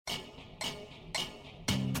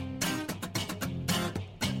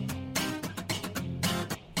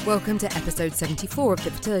Welcome to episode 74 of the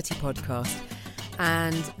Fertility Podcast.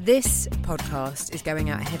 And this podcast is going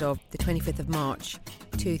out ahead of the 25th of March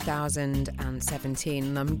 2017.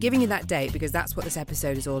 And I'm giving you that date because that's what this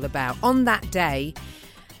episode is all about. On that day,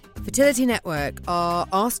 Fertility Network are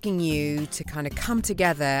asking you to kind of come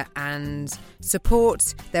together and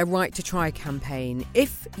support their Right to Try campaign.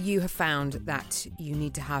 If you have found that you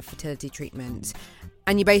need to have fertility treatment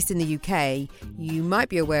and you're based in the UK, you might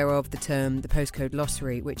be aware of the term the postcode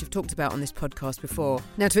lottery, which I've talked about on this podcast before.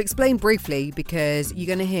 Now, to explain briefly, because you're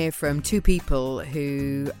going to hear from two people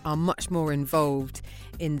who are much more involved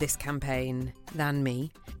in this campaign than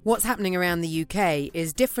me. What's happening around the UK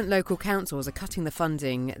is different local councils are cutting the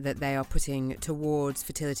funding that they are putting towards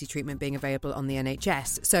fertility treatment being available on the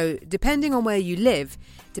NHS. So depending on where you live,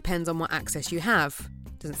 depends on what access you have.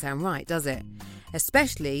 Doesn't sound right, does it?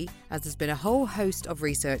 Especially as there's been a whole host of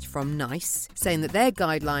research from NICE saying that their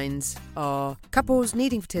guidelines are couples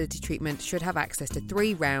needing fertility treatment should have access to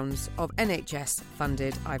 3 rounds of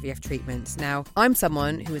NHS-funded IVF treatments. Now, I'm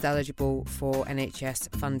someone who is eligible for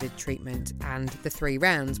NHS-funded treatment, and the 3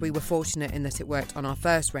 rounds, we were fortunate in that it worked on our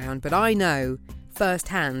first round, but I know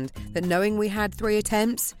firsthand that knowing we had 3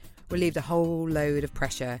 attempts relieved a whole load of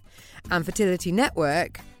pressure. And Fertility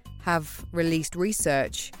Network have released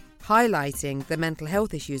research highlighting the mental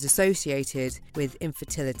health issues associated with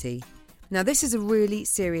infertility. Now, this is a really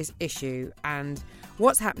serious issue, and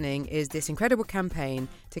what's happening is this incredible campaign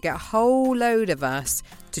to get a whole load of us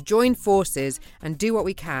to join forces and do what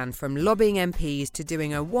we can, from lobbying MPs to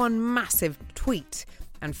doing a one massive tweet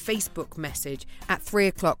and Facebook message at 3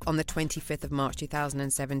 o'clock on the 25th of March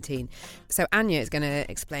 2017. So Anya is going to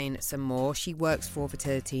explain some more. She works for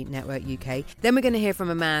Fertility Network UK. Then we're going to hear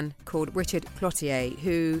from a man called Richard Cloutier,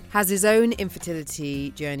 who has his own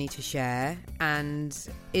infertility journey to share and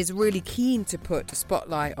is really keen to put a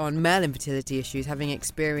spotlight on male infertility issues, having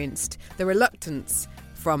experienced the reluctance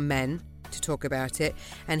from men to talk about it.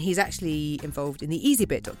 And he's actually involved in the Easy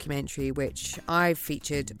Bit documentary, which I've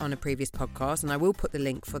featured on a previous podcast, and I will put the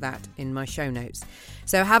link for that in my show notes.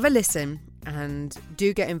 So have a listen and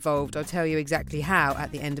do get involved. I'll tell you exactly how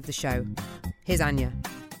at the end of the show. Here's Anya.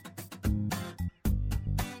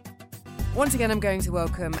 Once again, I'm going to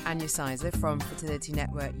welcome Anya Sizer from Fertility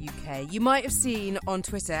Network UK. You might have seen on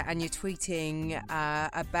Twitter, and you're tweeting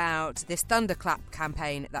about this thunderclap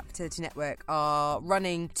campaign that Fertility Network are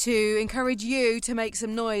running to encourage you to make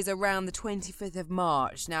some noise around the 25th of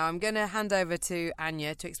March. Now, I'm going to hand over to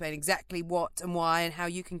Anya to explain exactly what and why and how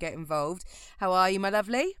you can get involved. How are you, my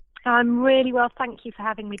lovely? I'm really well, thank you for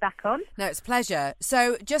having me back on. No, it's a pleasure.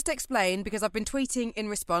 So just explain, because I've been tweeting in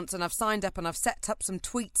response and I've signed up and I've set up some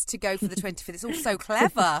tweets to go for the 25th. It's all so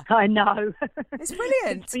clever. I know. It's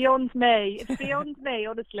brilliant. It's beyond me. It's beyond me,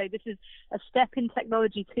 honestly. This is a step in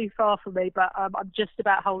technology too far for me, but I'm just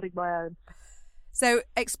about holding my own. So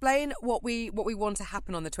explain what we want to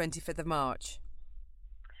happen on the 25th of March.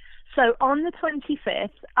 So on the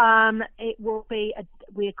 25th, it will be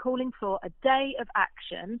we're calling for a day of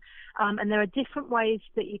action, and there are different ways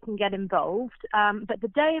that you can get involved. But the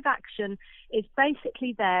day of action is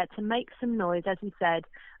basically there to make some noise, as you said,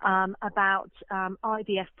 about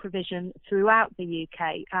IVF provision throughout the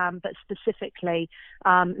UK, but specifically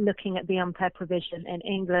looking at the unfair provision in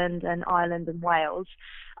England and Ireland and Wales.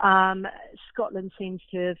 Scotland seems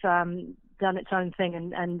to have done its own thing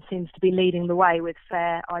and seems to be leading the way with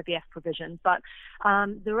fair IVF provision. But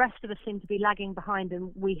the rest of us seem to be lagging behind,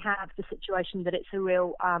 and we have the situation that it's a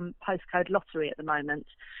real postcode lottery at the moment.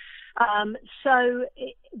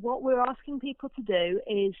 What we're asking people to do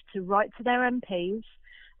is to write to their MPs,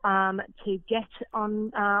 to get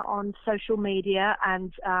on social media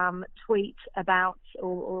and tweet about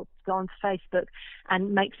or go on Facebook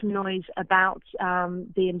and make some noise about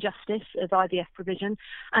the injustice of IVF provision.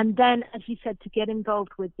 And then, as you said, to get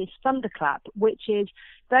involved with this thunderclap, which is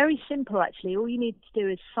very simple, actually. All you need to do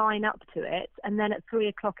is sign up to it, and then at 3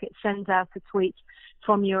 o'clock it sends out a tweet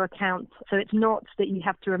from your account. So it's not that you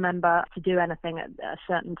have to remember to do anything at a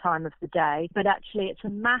certain time of the day, but actually it's a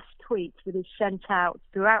mass tweet that is sent out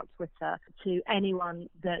throughout Twitter to anyone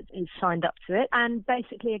that is signed up to it. And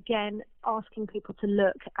basically, again, asking people to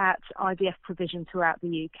look at IVF provision throughout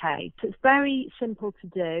the UK. So it's very simple to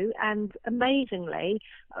do, and amazingly,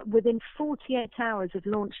 within 48 hours of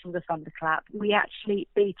launching the thunderclap, we actually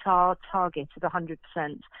beat our target of 100%.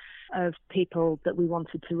 of people that we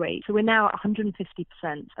wanted to reach. So we're now at 150%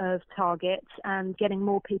 of target and getting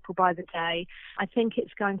more people by the day. I think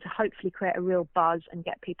it's going to hopefully create a real buzz and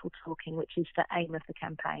get people talking, which is the aim of the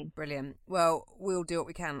campaign. Brilliant. Well, we'll do what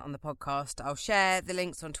we can on the podcast. I'll share the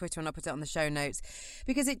links on Twitter and I'll put it on the show notes,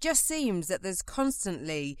 because it just seems that there's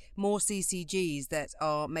constantly more CCGs that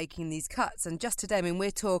are making these cuts. And just today, I mean,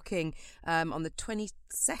 we're talking on the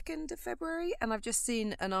 22nd of February, and I've just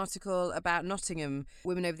seen an article about Nottingham,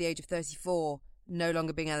 women over the age of 34 no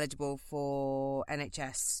longer being eligible for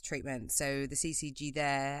NHS treatment. So the CCG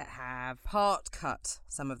there have part cut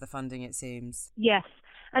some of the funding, it seems. Yes.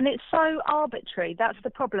 And it's so arbitrary. That's the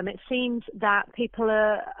problem. It seems that people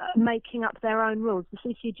are making up their own rules.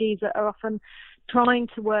 The CCGs are often trying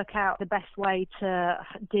to work out the best way to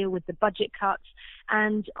deal with the budget cuts.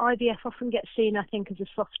 And IVF often gets seen, I think, as a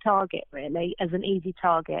soft target, really, as an easy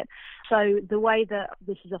target. So the way that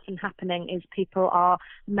this is often happening is people are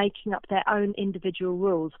making up their own individual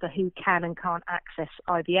rules for who can and can't access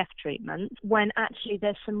IVF treatment, when actually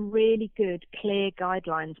there's some really good, clear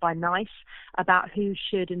guidelines by NICE about who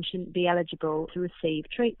should and shouldn't be eligible to receive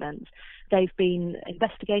treatment. They've been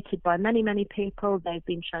investigated by many, many people. They've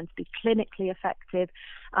been shown to be clinically effective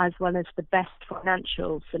as well as the best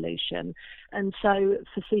financial solution. And so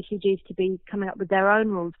for CCGs to be coming up with their own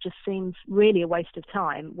rules just seems really a waste of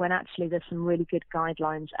time, when actually there's some really good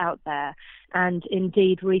guidelines out there. And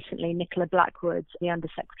indeed, recently, Nicola Blackwood, the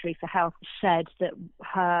Undersecretary for Health, said that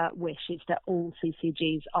her wish is that all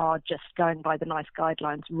CCGs are just going by the NICE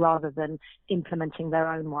guidelines rather than implementing their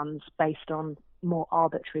own ones based on more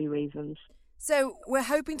arbitrary reasons. So we're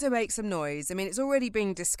hoping to make some noise. I mean, it's already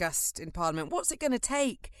being discussed in Parliament. What's it going to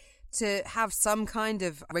take to have some kind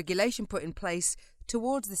of regulation put in place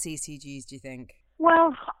towards the CCGs, do you think?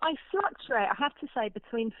 Well, I fluctuate, I have to say,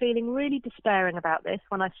 between feeling really despairing about this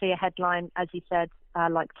when I see a headline, as you said,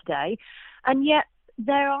 like today, and yet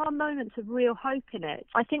there are moments of real hope in it.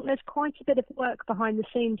 I think there's quite a bit of work behind the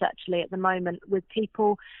scenes, actually, at the moment, with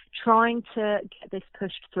people trying to get this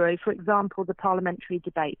pushed through. For example, the Parliamentary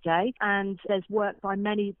Debate Day, and there's work by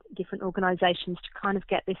many different organisations to kind of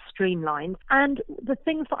get this streamlined. And the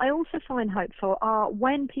things that I also find hopeful are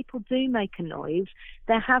when people do make a noise,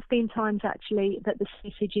 there have been times, actually, that the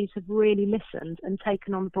CCGs have really listened and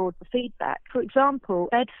taken on board the feedback. For example,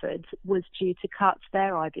 Bedford was due to cut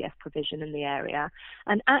their IVF provision in the area,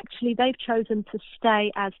 and actually they've chosen to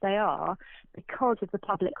stay as they are because of the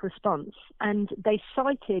public response. And they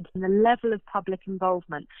cited the level of public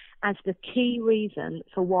involvement as the key reason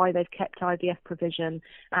for why they've kept IVF provision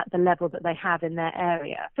at the level that they have in their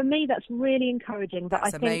area. For me, that's really encouraging.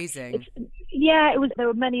 That's amazing. Yeah, it was. There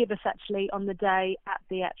were many of us actually on the day at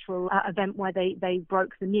the actual event where they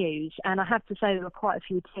broke the news, and I have to say there were quite a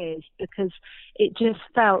few tears, because it just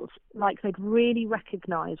felt like they'd really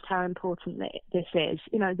recognised how important this is.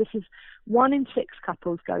 You know, this is 1 in 6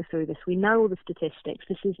 couples go through this. We know all the statistics.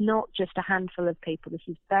 This is not just a handful of people. This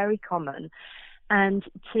is very common. And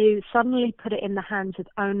to suddenly put it in the hands of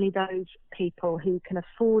only those people who can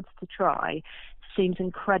afford to try seems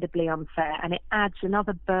incredibly unfair, and it adds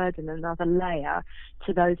another burden, another layer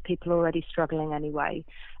to those people already struggling anyway.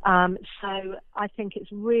 So I think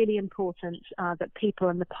it's really important that people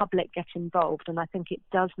and the public get involved, and I think it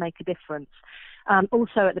does make a difference.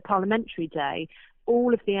 Also at the Parliamentary Day,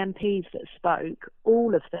 all of the MPs that spoke,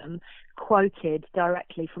 all of them quoted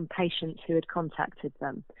directly from patients who had contacted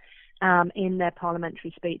them in their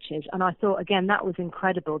parliamentary speeches. And I thought, again, that was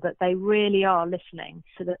incredible, that they really are listening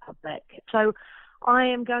to the public. So I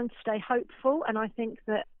am going to stay hopeful, and I think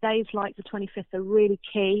that days like the 25th are really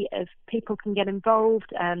key. If people can get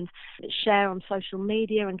involved and share on social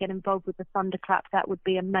media and get involved with the Thunderclap, that would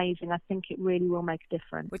be amazing. I think it really will make a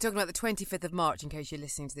difference. We're talking about the 25th of March, in case you're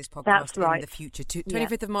listening to this podcast. That's right. In the future.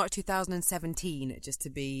 25th of March 2017, just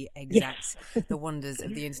to be exact. Yes. The wonders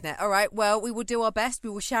of the internet. All right, well, we will do our best.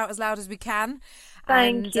 We will shout as loud as we can.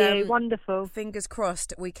 Thank you. Wonderful. Fingers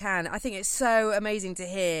crossed we can. I think it's so amazing to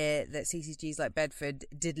hear that CCGs like Bedford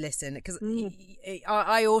did listen, because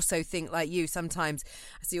I also think, like you, sometimes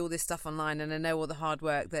I see all this stuff online and I know all the hard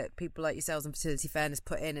work that people like yourselves and Fertility Fairness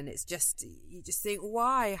put in, and it's just, you just think,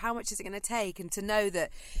 why? How much is it going to take? And to know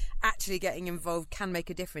that actually getting involved can make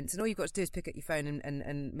a difference, and all you've got to do is pick up your phone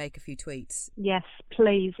and make a few tweets. Yes,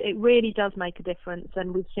 please. It really does make a difference,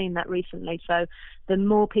 and we've seen that recently. So the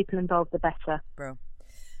more people involved, the better. Bro.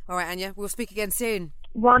 All right, Anya, we'll speak again soon.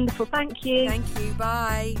 Wonderful. Thank you. Thank you.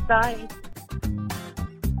 Bye. Bye.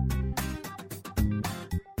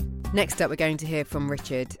 Next up, we're going to hear from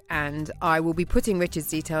Richard, and I will be putting Richard's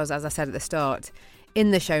details, as I said at the start,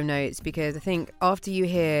 in the show notes, because I think after you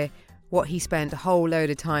hear what he spent a whole load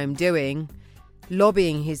of time doing,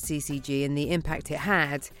 lobbying his CCG and the impact it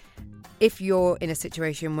had. If you're in a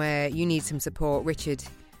situation where you need some support, Richard,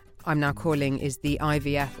 I'm now calling, is the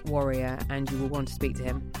IVF warrior, and you will want to speak to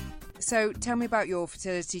him. So tell me about your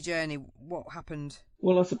fertility journey. What happened?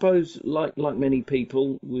 Well, I suppose, like many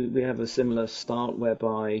people, we have a similar start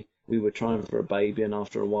whereby we were trying for a baby, and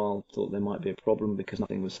after a while thought there might be a problem because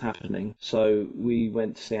nothing was happening. So we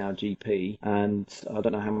went to see our GP, and I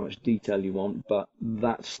don't know how much detail you want, but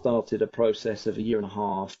that started a process of a year and a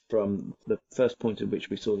half from the first point at which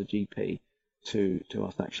we saw the GP to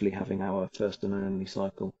us actually having our first and only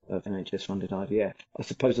cycle of NHS-funded IVF. I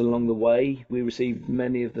suppose along the way we received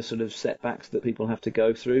many of the sort of setbacks that people have to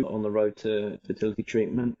go through on the road to fertility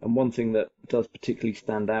treatment. And one thing that does particularly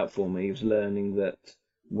stand out for me was learning that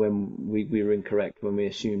when we were incorrect when we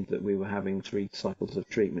assumed that we were having 3 cycles of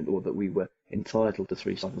treatment, or that we were entitled to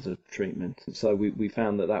 3 cycles of treatment. So we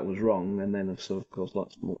found that was wrong, and then of course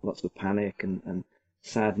lots of panic and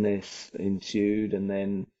sadness ensued, and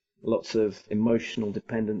then lots of emotional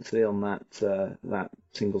dependency on that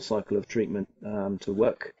single cycle of treatment to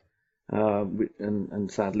work, and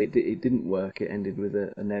sadly it didn't work. It ended with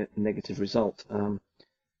a negative result.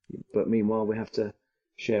 But meanwhile, we have to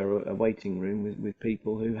share a waiting room with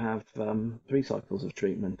people who have 3 cycles of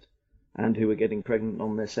treatment and who are getting pregnant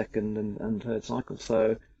on their second and third cycle.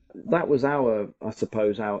 So that was our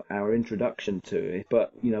introduction to it.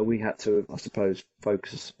 But we had to, I suppose,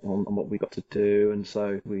 focus on what we got to do, and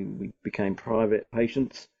so we became private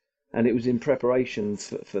patients. And it was in preparation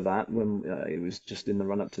for that, when it was just in the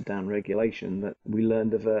run-up to down regulation, that we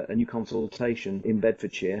learned of a new consultation in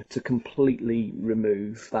Bedfordshire to completely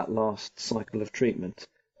remove that last cycle of treatment.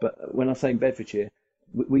 But when I say in Bedfordshire,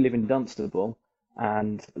 we live in Dunstable,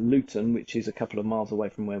 and Luton, which is a couple of miles away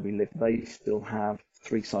from where we live, they still have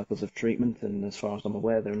 3 cycles of treatment, and as far as I'm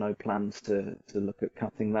aware, there are no plans to look at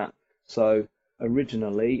cutting that. So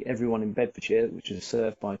originally, everyone in Bedfordshire, which is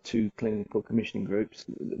served by 2 clinical commissioning groups,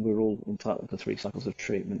 we were all entitled to 3 cycles of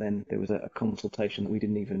treatment. Then there was a consultation that we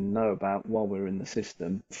didn't even know about while we were in the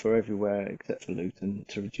system for everywhere except for Luton,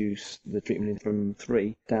 to reduce the treatment from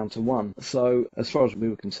 3 down to 1. So as far as we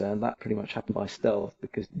were concerned, that pretty much happened by stealth,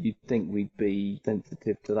 because you'd think we'd be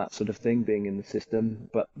sensitive to that sort of thing being in the system,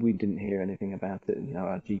 but we didn't hear anything about it.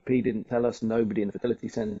 Our GP didn't tell us, nobody in the fertility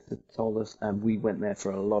centre told us, and we went there for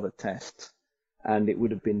a lot of tests. And it would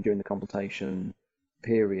have been during the consultation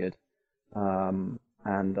period, and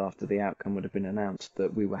after the outcome would have been announced,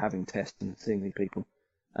 that we were having tests and seeing these people.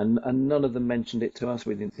 And none of them mentioned it to us.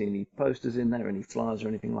 We didn't see any posters in there, any flyers or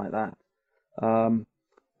anything like that.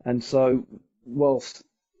 And so, whilst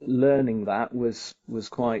learning that was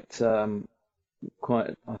quite,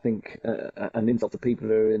 I think, an insult to people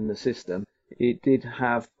who are in the system, it did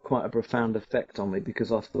have quite a profound effect on me,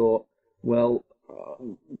 because I thought, well,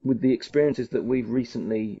 with the experiences that we've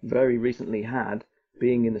very recently had,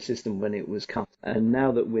 being in the system when it was cut, and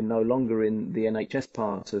now that we're no longer in the NHS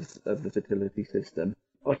part of the fertility system,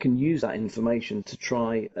 I can use that information to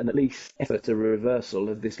try and at least effort a reversal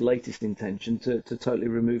of this latest intention to totally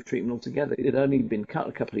remove treatment altogether. It had only been cut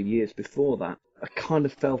a couple of years before that. I kind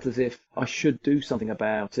of felt as if I should do something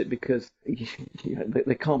about it, because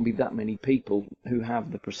there can't be that many people who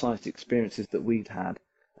have the precise experiences that we'd had,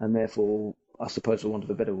 and therefore, I suppose, for want of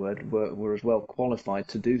a better word, were as well qualified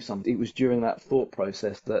to do something. It was during that thought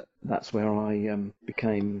process that's where I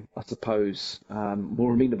became, I suppose,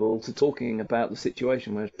 more amenable to talking about the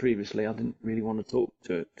situation, whereas previously I didn't really want to talk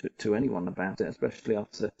to anyone about it, especially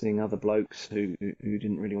after seeing other blokes who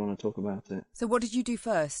didn't really want to talk about it. So what did you do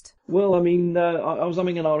first? Well, I mean, I was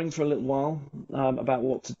umming and ahhing for a little while about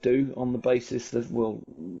what to do, on the basis of, well,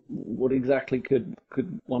 what exactly could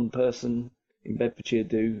one person in Bedfordshire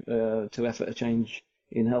do to effort a change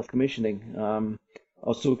in health commissioning. I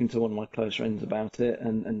was talking to one of my close friends about it,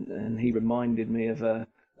 and he reminded me of a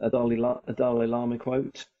Dalai Lama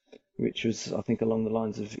quote, which was, I think, along the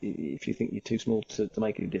lines of, if you think you're too small to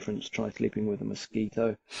make any difference, try sleeping with a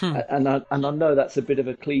mosquito. And I know that's a bit of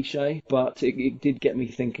a cliche, but it did get me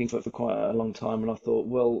thinking for quite a long time, and I thought,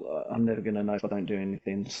 well, I'm never going to know if I don't do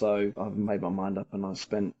anything. So I've made my mind up, and I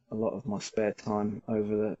spent a lot of my spare time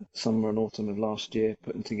over the summer and autumn of last year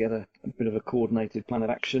putting together a bit of a coordinated plan of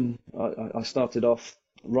action. I started off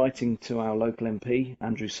writing to our local MP,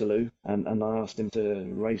 Andrew Selous, and I asked him to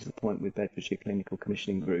raise the point with Bedfordshire Clinical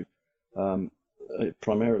Commissioning Group,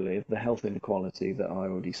 primarily of the health inequality that I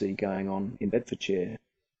already see going on in Bedfordshire,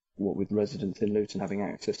 what with residents in Luton having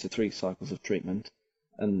access to 3 cycles of treatment,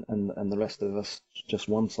 and the rest of us just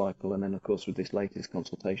 1 cycle, and then of course with this latest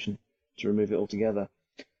consultation to remove it altogether.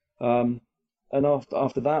 And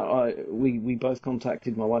after that, we both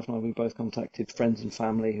contacted, my wife and I, we both contacted friends and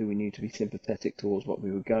family who we knew to be sympathetic towards what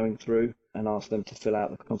we were going through, and asked them to fill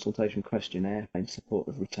out the consultation questionnaire in support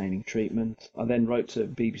of retaining treatment. I then wrote to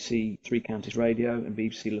BBC Three Counties Radio and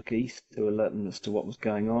BBC Look East to alert them as to what was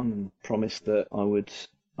going on, and promised that I would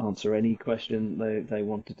answer any question they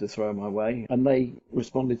wanted to throw my way. And they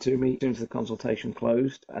responded to me as soon as the consultation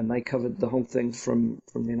closed, and they covered the whole thing from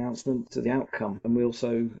the announcement to the outcome. And we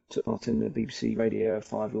also took part in the BBC Radio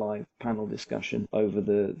 5 live panel discussion over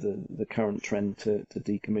the current trend to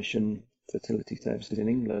decommission fertility services in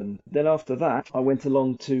England. Then after that, I went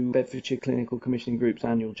along to Bedfordshire Clinical Commissioning Group's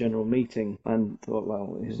annual general meeting and thought,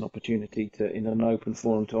 well, here's an opportunity to, in an open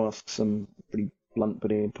forum, to ask some pretty blunt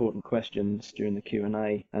but important questions during the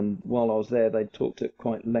Q&A. And while I was there, they talked at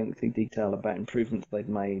quite lengthy detail about improvements they'd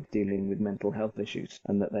made dealing with mental health issues,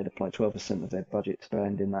 and that they'd applied 12% of their budget to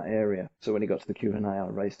spend in that area. So when it got to the Q&A, I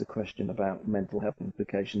raised the question about mental health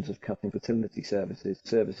implications of cutting fertility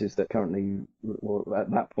services that currently, or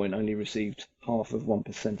at that point, only received half of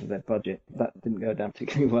 1% of their budget. That didn't go down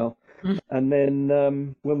particularly well. And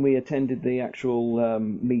then when we attended the actual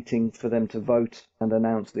meeting for them to vote and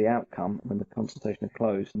announce the outcome when the consultation had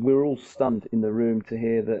closed, we were all stunned in the room to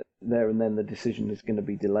hear that there and then the decision is going to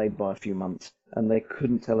be delayed by a few months, and they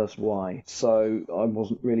couldn't tell us why. So I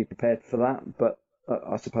wasn't really prepared for that, but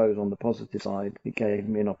I suppose on the positive side, it gave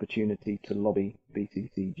me an opportunity to lobby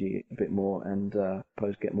BCCG a bit more and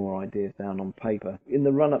suppose get more ideas down on paper. In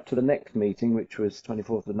the run-up to the next meeting, which was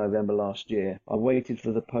 24th of November last year, I waited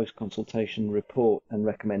for the post-consultation report and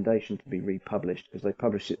recommendation to be republished, because they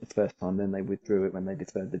published it the first time, then they withdrew it when they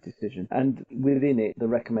deferred the decision. And within it, the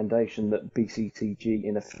recommendation that BCCG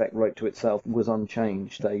in effect wrote to itself was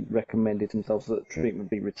unchanged. They recommended themselves that treatment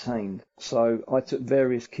be retained. So I took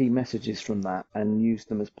various key messages from that and used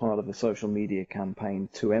them as part of a social media campaign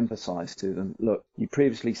to emphasise to them, look, you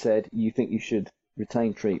previously said you think you should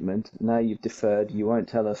retain treatment. Now you've deferred. You won't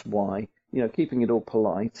tell us why. You know, keeping it all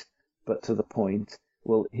polite, but to the point.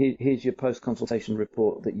 Well, here's your post-consultation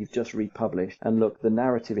report that you've just republished. And look, the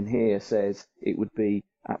narrative in here says it would be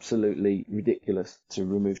absolutely ridiculous to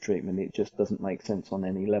remove treatment. It just doesn't make sense on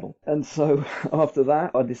any level. And so after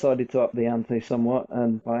that, I decided to up the ante somewhat,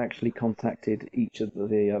 and I actually contacted each of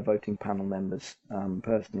the voting panel members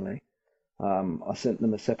personally. I sent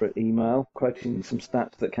them a separate email quoting some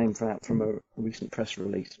stats that came out from a recent press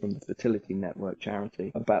release from the Fertility Network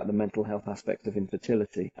charity about the mental health aspects of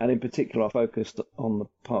infertility. And in particular, I focused on the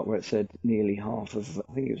part where it said nearly half of,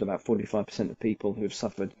 I think it was about 45% of people who have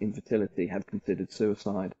suffered infertility have considered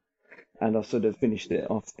suicide. And I sort of finished it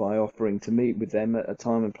off by offering to meet with them at a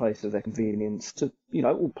time and place of their convenience to, you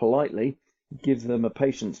know, all politely, give them a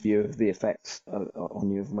patient's view of the effects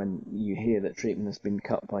on you when you hear that treatment has been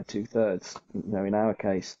cut by 2/3, you know, in our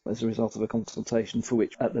case, as a result of a consultation for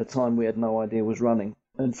which at the time we had no idea was running.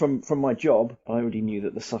 And from my job, I already knew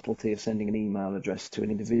that the subtlety of sending an email address to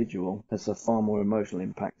an individual has a far more emotional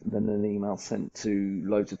impact than an email sent to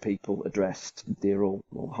loads of people addressed dear or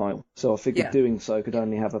hi. So I figured doing so could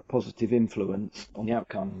only have a positive influence on the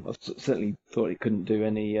outcome. I certainly thought it couldn't do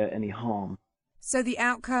any harm. So the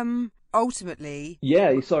outcome ultimately...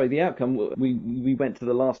 the outcome, we went to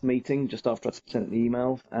the last meeting just after I sent the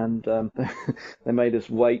emails, and they made us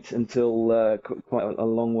wait until quite a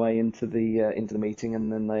long way into the meeting,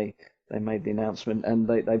 and then they made the announcement, and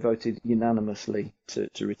they voted unanimously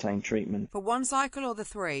to retain treatment. For one cycle or the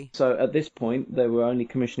 3? So at this point, they were only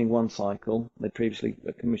commissioning one cycle. They'd previously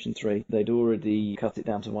commissioned 3. They'd already cut it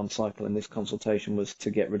down to one cycle, and this consultation was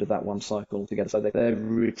to get rid of that one cycle altogether. So they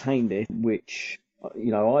retained it, which,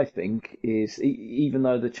 you know, I think is, even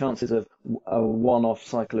though the chances of a one-off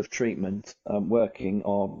cycle of treatment working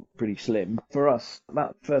are pretty slim, for us,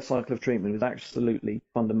 that first cycle of treatment was absolutely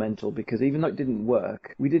fundamental, because even though it didn't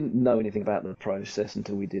work, we didn't know anything about the process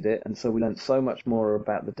until we did it. And so we learned so much more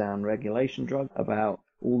about the down-regulation drug, about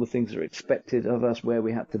all the things that are expected of us, where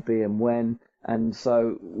we had to be and when. And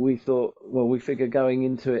so we thought, well, we figure going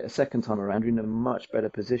into it a second time around, we're in a much better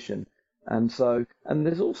position. And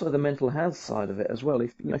there's also the mental health side of it as well.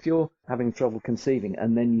 If you're having trouble conceiving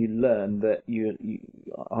and then you learn that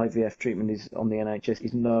IVF treatment is on the NHS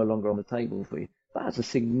is no longer on the table for you, that has a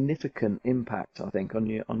significant impact, I think, on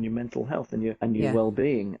your mental health and your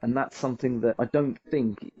well-being. And that's something that I don't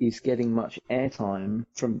think is getting much airtime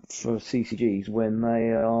for CCGs when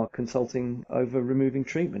they are consulting over removing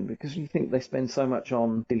treatment, because you think they spend so much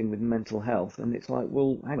on dealing with mental health, and it's like,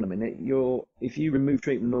 well, hang on a minute, if you remove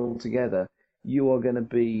treatment altogether, you are going to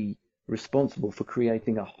be responsible for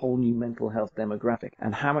creating a whole new mental health demographic.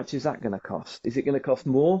 And how much is that going to cost? Is it going to cost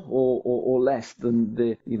more or less than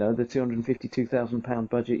the £252,000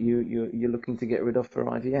 budget you're looking to get rid of for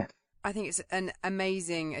IVF? I think it's an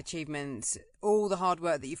amazing achievement, all the hard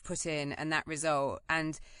work that you've put in and that result.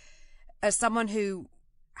 And as someone who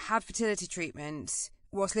had fertility treatment,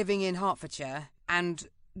 was living in Hertfordshire and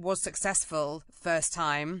was successful first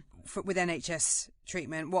time with NHS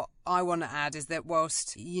treatment, what I want to add is that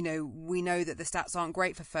whilst, we know that the stats aren't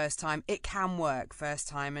great for first time, it can work first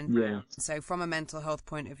time. And so from a mental health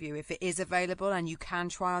point of view, if it is available and you can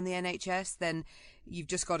try on the NHS, then you've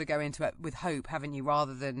just got to go into it with hope, haven't you,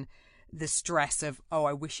 rather than the stress of,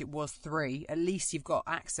 I wish it was 3. At least you've got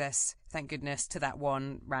access, thank goodness, to that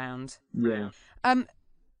one round. Yeah.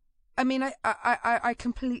 I mean, I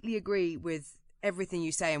completely agree with everything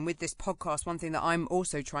you say. And with this podcast, one thing that I'm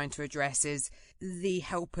also trying to address is the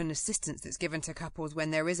help and assistance that's given to couples when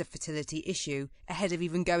there is a fertility issue ahead of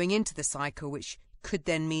even going into the cycle, which could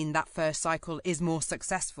then mean that first cycle is more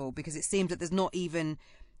successful, because it seems that there's not even,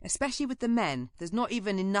 especially with the men, there's not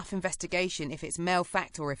even enough investigation if it's male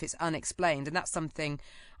factor or if it's unexplained. And that's something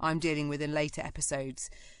I'm dealing with in later episodes.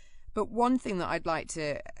 But one thing that I'd like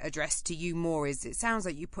to address to you more is, it sounds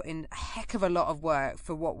like you put in a heck of a lot of work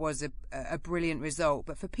for what was a brilliant result.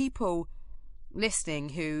 But for people listening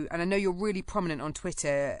who, and I know you're really prominent on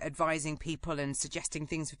Twitter advising people and suggesting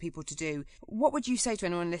things for people to do, what would you say to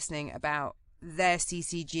anyone listening about their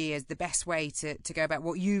CCG as the best way to go about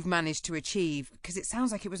what you've managed to achieve? Because it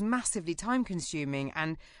sounds like it was massively time consuming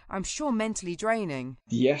and I'm sure mentally draining.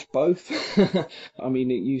 Yes, both. I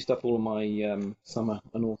mean, it used up all of my summer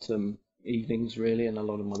and autumn evenings really, and a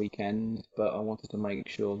lot of my weekends, but I wanted to make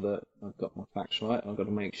sure that I've got my facts right. I've got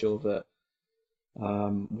to make sure that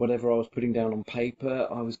whatever I was putting down on paper,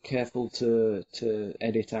 I was careful to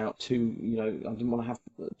edit out too, I didn't want to have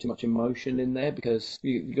too much emotion in there, because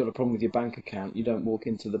you've got a problem with your bank account. You don't walk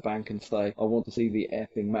into the bank and say, I want to see the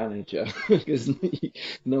effing manager, because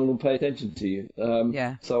no one will pay attention to you.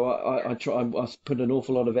 So I put an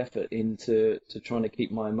awful lot of effort into trying to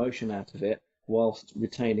keep my emotion out of it, whilst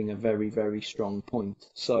retaining a very, very strong point.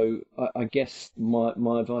 So I guess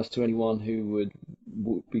my advice to anyone who would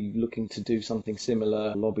be looking to do something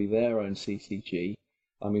similar, lobby their own CCG.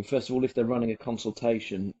 I mean, first of all, if they're running a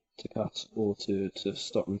consultation to cut or to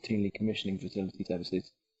stop routinely commissioning fertility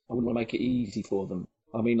services, I wouldn't want to make it easy for them.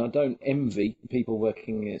 I mean, I don't envy people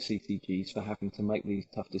working at CCGs for having to make these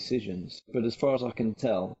tough decisions. But as far as I can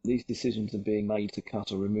tell, these decisions are being made to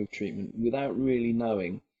cut or remove treatment without really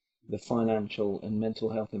knowing the financial and mental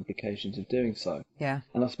health implications of doing so. Yeah.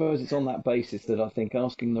 And I suppose it's on that basis that I think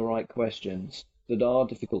asking the right questions that are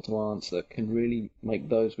difficult to answer can really make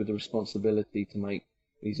those with the responsibility to make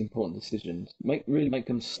these important decisions, really make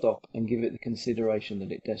them stop and give it the consideration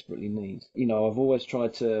that it desperately needs. I've always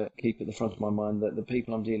tried to keep at the front of my mind that the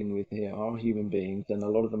people I'm dealing with here are human beings, and a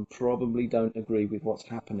lot of them probably don't agree with what's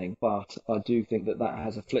happening, but I do think that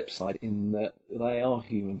has a flip side in that they are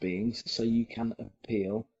human beings, so you can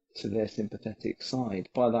appeal to their sympathetic side.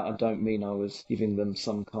 By that I don't mean I was giving them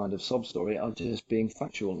some kind of sob story. I was just being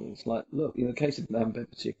factual. It's like, look, in the case of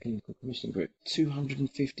Bedfordshire Clinical Commissioning Group,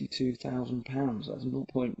 £252,000, that's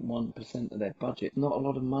 0.1% of their budget. Not a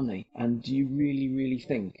lot of money. And do you really, really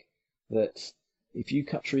think that if you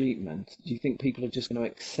cut treatment, do you think people are just going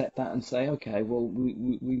to accept that and say, okay, well,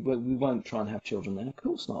 we won't try and have children then? Of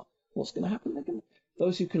course not. What's going to happen?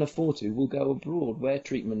 Those who can afford to will go abroad where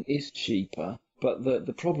treatment is cheaper. But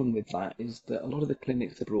the problem with that is that a lot of the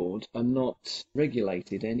clinics abroad are not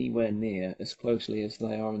regulated anywhere near as closely as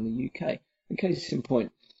they are in the UK. In case in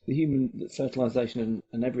point, the Human Fertilisation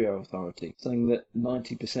and Embryo Authority saying that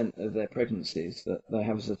 90% of their pregnancies that they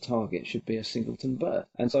have as a target should be a singleton birth.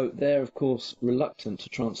 And so they're, of course, reluctant to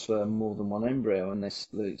transfer more than one embryo unless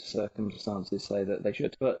the circumstances say that they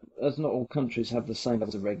should. But as not all countries have the same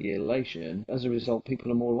levels of regulation, as a result,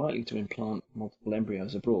 people are more likely to implant multiple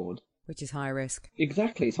embryos abroad. Which is high risk.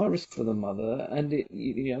 Exactly, it's high risk for the mother, and I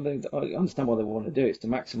understand why they want to do it. It's to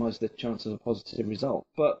maximise the chance of a positive result.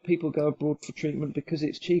 But people go abroad for treatment because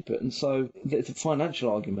it's cheaper, and so there's a financial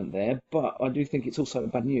argument there. But I do think it's also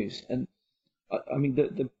bad news. And I mean,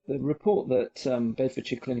 the report that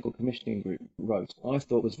Bedfordshire Clinical Commissioning Group wrote, I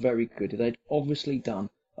thought was very good. They'd obviously done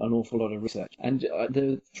an awful lot of research, and there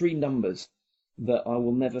are 3 numbers that I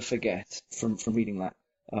will never forget from reading that.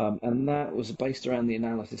 And that was based around the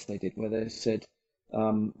analysis they did, where they said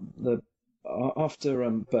after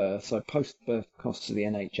birth, so post-birth costs to the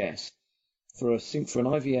NHS for an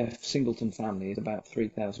IVF singleton family is about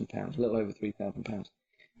 £3,000, a little over £3,000.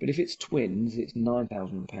 But if it's twins, it's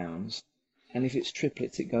 £9,000, and if it's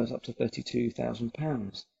triplets, it goes up to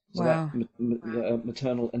 £32,000. So Wow. that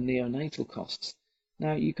maternal and neonatal costs.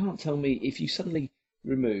 Now, you can't tell me if you suddenly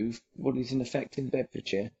remove what is in effect in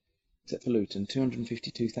Bedfordshire, except for Luton,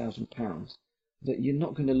 £252,000, that you're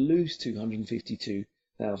not going to lose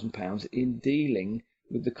 £252,000 in dealing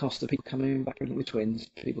with the cost of people coming back with twins,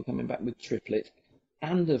 people coming back with triplets,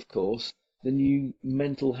 and of course the new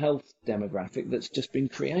mental health demographic that's just been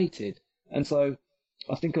created. And so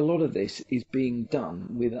I think a lot of this is being done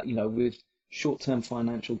with short-term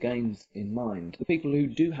financial gains in mind. The people who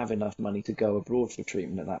do have enough money to go abroad for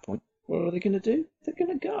treatment at that point, what are they going to do? They're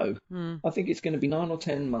going to go. I think it's going to be 9 or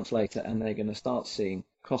 10 months later, and they're going to start seeing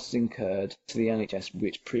costs incurred to the NHS,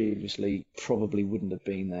 which previously probably wouldn't have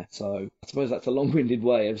been there. So I suppose that's a long-winded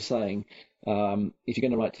way of saying, if you're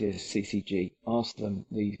going to write to your CCG, ask them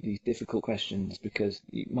these difficult questions, because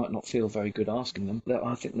you might not feel very good asking them.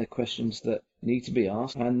 I think they're questions that need to be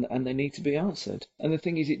asked, and they need to be answered. And the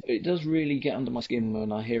thing is, it does really get under my skin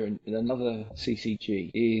when I hear another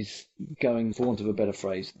CCG is going, for want of a better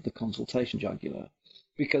phrase, the consultation jugular.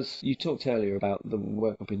 Because you talked earlier about the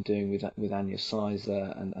work I've been doing with Anya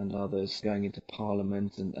Sizer and others going into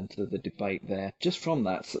Parliament and to the debate there. Just from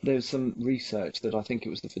that, there's some research that I think it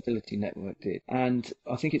was the Fertility Network did. And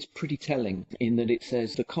I think it's pretty telling in that it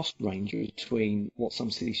says the cost range between what some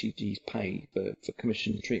CCGs pay for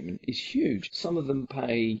commission treatment is huge. Some of them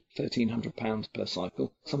pay £1,300 per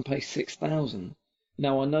cycle, some pay £6,000.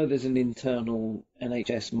 Now, I know there's an internal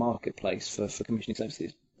NHS marketplace for commissioning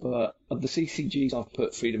services, but of the CCGs I've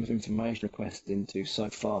put freedom of information requests into so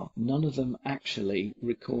far, none of them actually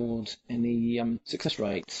record any success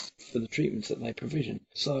rates for the treatments that they provision.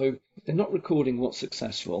 So they're not recording what's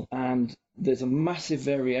successful, and there's a massive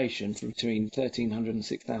variation between £1,300 and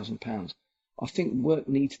 £6,000. I think work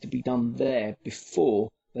needs to be done there before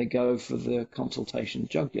they go for the consultation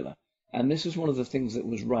jugular. And this was one of the things that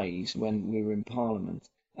was raised when we were in Parliament.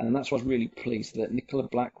 And that's why I was really pleased that Nicola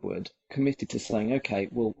Blackwood committed to saying, OK,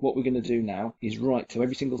 well, what we're going to do now is write to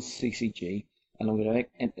every single CCG, and I'm going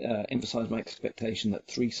to emphasise my expectation that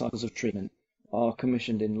 3 cycles of treatment are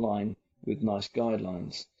commissioned in line with NICE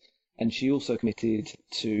guidelines. And she also committed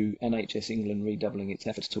to NHS England redoubling its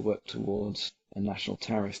efforts to work towards a national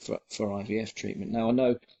tariff for IVF treatment. Now, I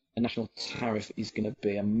know a national tariff is going to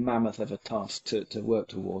be a mammoth of a task to work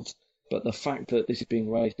towards, but the fact that this is being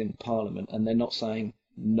raised in Parliament and they're not saying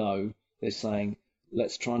no, they're saying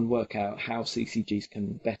let's try and work out how CCGs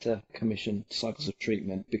can better commission cycles of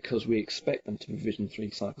treatment because we expect them to provision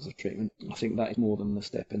 3 cycles of treatment. I think that is more than a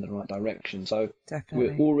step in the right direction. So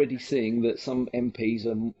Definitely. We're already seeing that some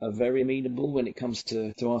MPs are very amenable when it comes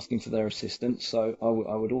to asking for their assistance. So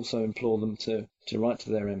I would also implore them to write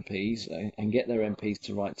to their MPs and get their MPs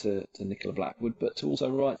to write to Nicola Blackwood, but to also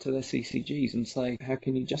write to their CCGs and say, how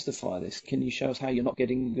can you justify this? Can you show us how you're not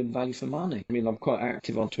getting good value for money? I mean, I'm quite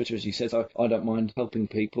active on Twitter, as you said, so I don't mind helping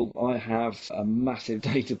people. I have a massive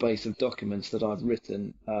database of documents that I've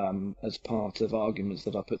written as part of arguments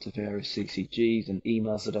that I put to various CCGs and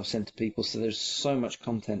emails that I've sent to people. So there's so much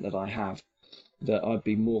content that I have that I'd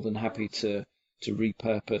be more than happy to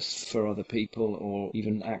repurpose for other people or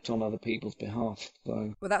even act on other people's behalf.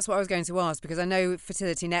 So. Well, that's what I was going to ask, because I know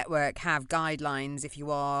Fertility Network have guidelines if you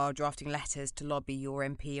are drafting letters to lobby your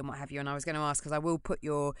MP and what have you. And I was going to ask, because I will put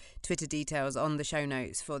your Twitter details on the show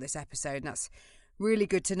notes for this episode. And that's really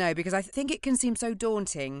good to know, because I think it can seem so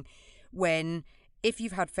daunting when, if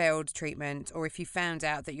you've had failed treatment or if you found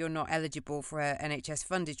out that you're not eligible for a NHS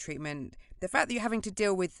funded treatment, the fact that you're having to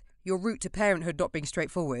deal with your route to parenthood not being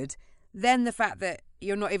straightforward, then the fact that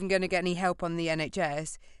you're not even going to get any help on the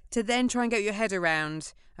NHS, to then try and get your head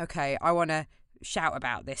around, okay, I want to shout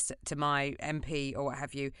about this to my MP or what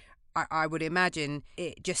have you. I would imagine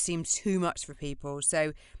it just seems too much for people.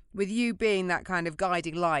 So with you being that kind of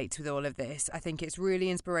guiding light with all of this, I think it's really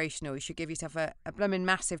inspirational. You should give yourself a blooming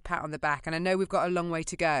massive pat on the back. And I know we've got a long way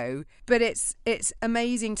to go, but it's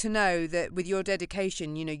amazing to know that with your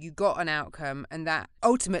dedication, you know, you got an outcome, and that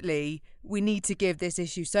ultimately we need to give this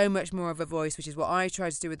issue so much more of a voice, which is what I try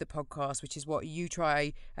to do with the podcast, which is what you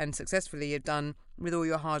try and successfully have done with all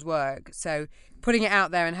your hard work. So putting it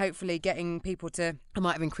out there and hopefully getting people to, I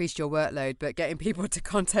might have increased your workload, but getting people to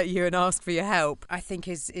contact you and ask for your help, I think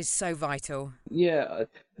is so vital. Yeah,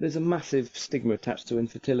 there's a massive stigma attached to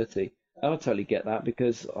infertility. I totally get that,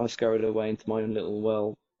 because I scurried away into my own little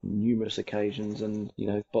well numerous occasions and,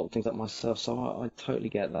 bottled things up myself. So I totally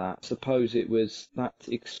get that. I suppose it was that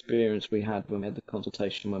experience we had when we had the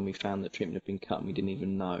consultation, when we found that treatment had been cut and we didn't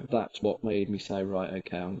even know. That's what made me say, right,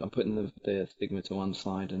 okay, I'm putting the stigma to one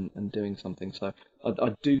side and doing something. So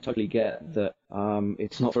I do totally get that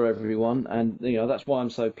it's not for everyone, and that's why I'm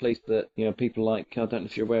so pleased that people like, I don't know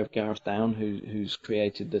if you're aware of Gareth Down, who's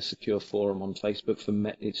created the Secure Forum on Facebook for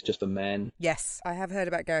men. It's just for men. Yes, I have heard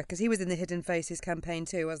about Gareth because he was in the Hidden Faces campaign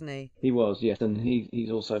too, wasn't he? He was, yes, and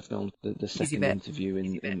he's also filmed the second interview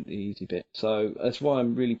in the Easy Bit. So that's why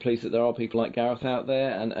I'm really pleased that there are people like Gareth out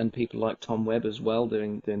there, and people like Tom Webb as well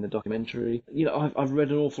doing the documentary. I've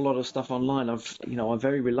read an awful lot of stuff online. I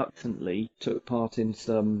very reluctantly took part in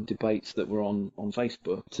some debates that were on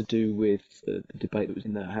Facebook to do with the debate that was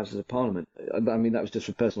in the Houses of Parliament. I mean, that was just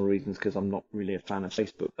for personal reasons because I'm not really a fan of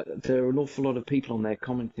Facebook. But there are an awful lot of people on there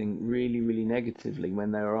commenting really, really negatively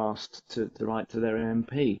when they were asked to write to their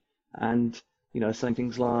MP. And, saying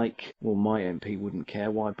things like, well, my MP wouldn't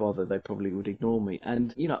care, why bother, they probably would ignore me.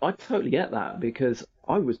 And, I totally get that because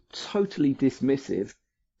I was totally dismissive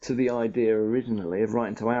to the idea originally of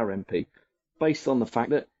writing to our MP based on the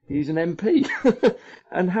fact that he's an MP.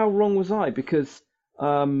 And how wrong was I? Because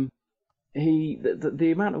the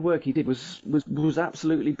amount of work he did was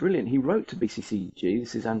absolutely brilliant. He wrote to BCCG,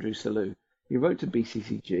 this is Andrew Selous, he wrote to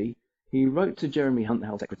BCCG, he wrote to Jeremy Hunt, the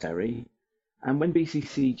Health Secretary, and when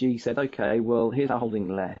BCCG said, okay, well, here's our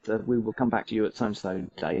holding letter, we will come back to you at so-and-so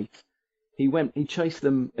date, he chased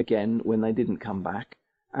them again when they didn't come back,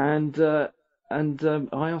 and I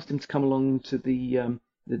asked him to come along to the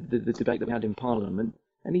debate that we had in Parliament,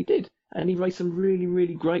 and he did. And he raised some really,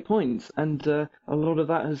 really great points, and a lot of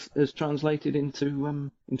that has translated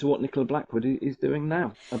into what Nicola Blackwood is doing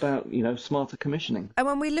now about smarter commissioning. And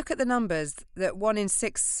when we look at the numbers, that 1 in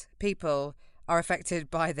 6 people are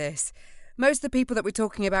affected by this, most of the people that we're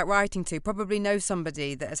talking about writing to probably know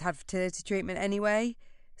somebody that has had fertility treatment anyway.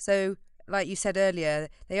 So, like you said earlier,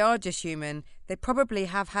 they are just human. They probably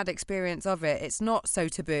have had experience of it. It's not so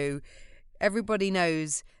taboo. Everybody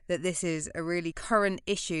knows that this is a really current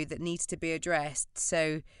issue that needs to be addressed.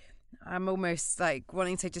 So I'm almost like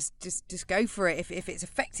wanting to just go for it if it's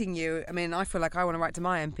affecting you. I mean, I feel like I want to write to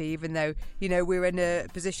my MP, even though, we're in a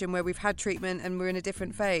position where we've had treatment and we're in a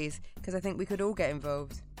different phase, because I think we could all get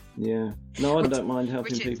involved. Yeah. No, I don't mind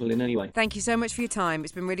helping people in any way. Thank you so much for your time.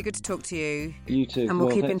 It's been really good to talk to you. You too. And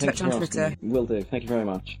we'll keep in touch on Twitter. Will do. Thank you very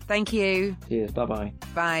much. Thank you. Cheers. Bye-bye.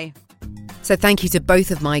 Bye. So thank you to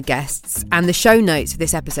both of my guests, and the show notes for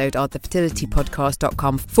this episode are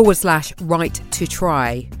thefertilitypodcast.com/right to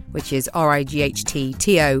try, which is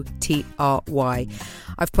RIGHTTOTRY.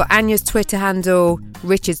 I've put Anya's Twitter handle,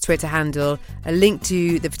 Richard's Twitter handle, a link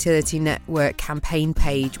to the Fertility Network campaign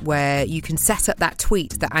page where you can set up that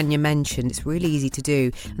tweet that Anya mentioned. It's really easy to do,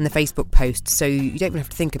 and the Facebook post, so you don't even have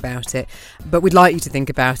to think about it. But we'd like you to think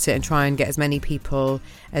about it and try and get as many people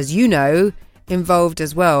as involved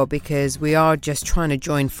as well, because we are just trying to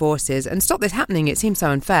join forces and stop this happening. It seems so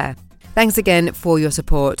unfair. Thanks again for your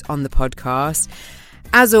support on the podcast.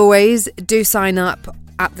 As always, do sign up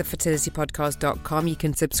at thefertilitypodcast.com. You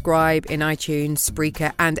can subscribe in iTunes,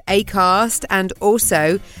 Spreaker and Acast, and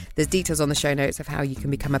also there's details on the show notes of how you can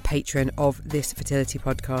become a patron of this fertility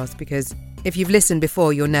podcast, because if you've listened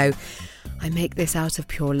before, you'll know I make this out of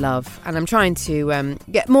pure love, and I'm trying to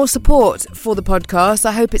get more support for the podcast.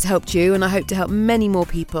 I hope it's helped you, and I hope to help many more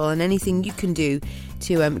people, and anything you can do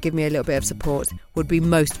to give me a little bit of support would be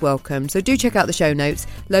most welcome. So do check out the show notes.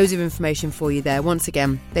 Loads of information for you there. Once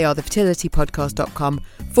again, they are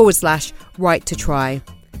thefertilitypodcast.com/right to try.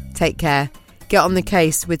 Take care. Get on the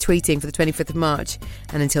case with tweeting for the 25th of March,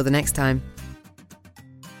 and until the next time.